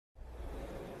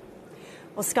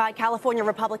Well, Scott, California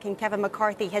Republican Kevin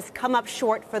McCarthy has come up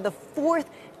short for the fourth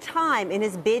time in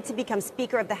his bid to become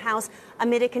Speaker of the House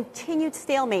amid a continued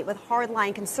stalemate with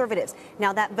hardline conservatives.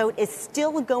 Now, that vote is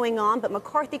still going on, but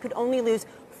McCarthy could only lose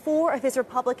 4 of his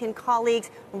Republican colleagues.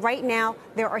 Right now,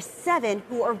 there are 7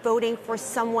 who are voting for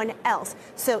someone else.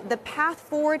 So the path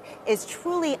forward is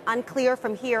truly unclear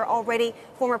from here. Already,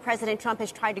 former President Trump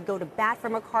has tried to go to bat for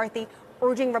McCarthy,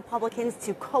 urging Republicans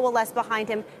to coalesce behind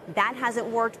him. That hasn't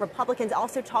worked. Republicans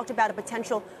also talked about a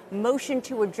potential motion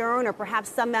to adjourn, or perhaps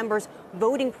some members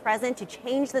voting present to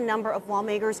change the number of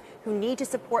lawmakers who need to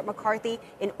support McCarthy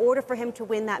in order for him to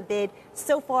win that bid.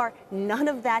 So far, none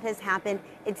of that has happened.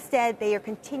 Instead, they are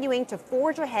continuing to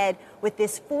forge ahead with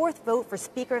this 4th vote for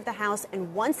Speaker of the House.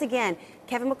 And once again,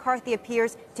 Kevin McCarthy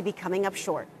appears to be coming up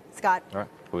short. Scott. All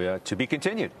right. To be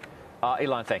continued.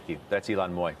 Elon, thank you. That's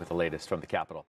Elon Moy with the latest from the Capitol.